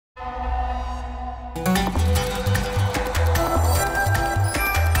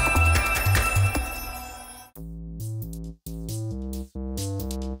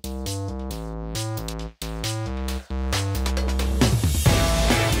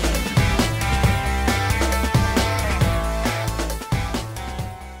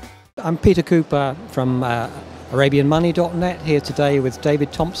I'm Peter Cooper from ArabianMoney.net, here today with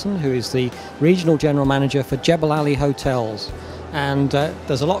David Thompson, who is the Regional General Manager for Jebel Hotels. And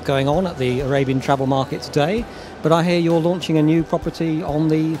there's a lot going on at the Arabian travel market today, but I hear you're launching a new property on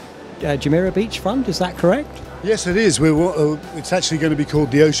the Jumeirah beachfront, is that correct? Yes, it is. It's actually going to be called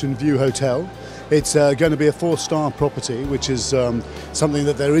the Ocean View Hotel. It's going to be a 4-star property, which is something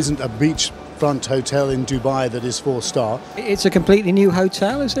that there isn't a beachfront hotel in Dubai that is 4-star. It's a completely new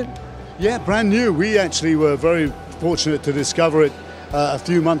hotel, is it? Yeah, brand new. We actually were very fortunate to discover it a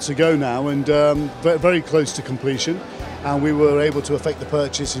few months ago now, and very close to completion. And we were able to effect the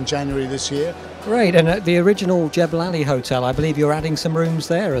purchase in January this year. Great, and at the original Jebel Hotel, I believe you're adding some rooms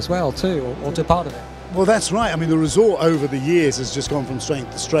there as well too, or to part of it. Well, that's right. I mean, the resort over the years has just gone from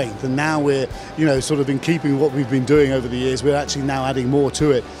strength to strength, and now we're, sort of in keeping with what we've been doing over the years, we're actually now adding more to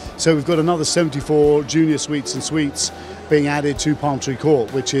it. So we've got another 74 junior suites and suites being added to Palm Tree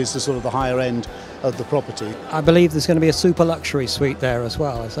Court, which is the sort of the higher end of the property. I believe there's going to be a super luxury suite there as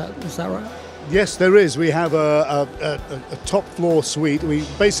well. Is that right? Yes, there is. We have a top floor suite.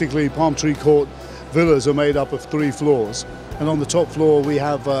 Basically, Palm Tree Court villas are made up of 3 floors, and on the top floor we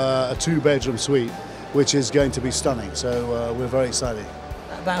have a 2-bedroom suite, which is going to be stunning. So we're very excited.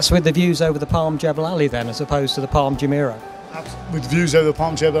 That's with the views over the Palm Jebel Ali then, as opposed to the Palm Jumeirah. With views over the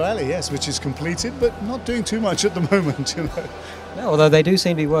Palm Jebel Ali, yes, which is completed, but not doing too much at the moment. No, although they do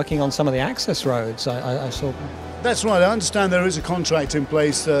seem to be working on some of the access roads. I saw. That's right. I understand there is a contract in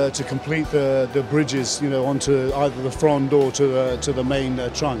place to complete the bridges, onto either the front or to the main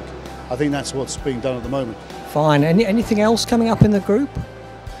trunk. I think that's what's being done at the moment. Fine. Anything else coming up in the group?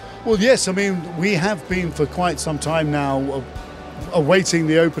 Well, yes. I mean, we have been for quite some time now awaiting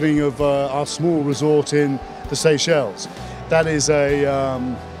the opening of our small resort in the Seychelles. That is the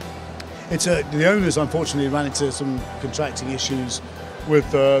owners unfortunately ran into some contracting issues with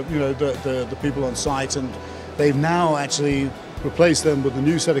the people on site, and they've now actually replaced them with a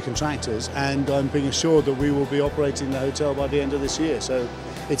new set of contractors, and I'm being assured that we will be operating the hotel by the end of this year. So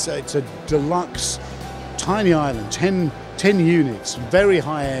it's a deluxe, tiny island, 10 units, very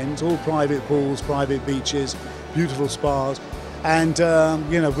high end, all private pools, private beaches, beautiful spas, and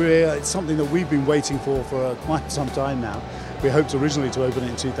it's something that we've been waiting for quite some time now. We hoped originally to open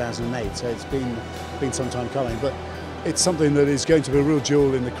it in 2008, so it's been some time coming, but it's something that is going to be a real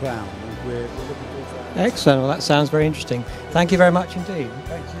jewel in the crown. We're looking forward to that. Excellent. Well, that sounds very interesting. Thank you very much indeed.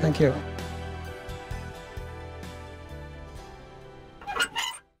 Thank you. Thank you.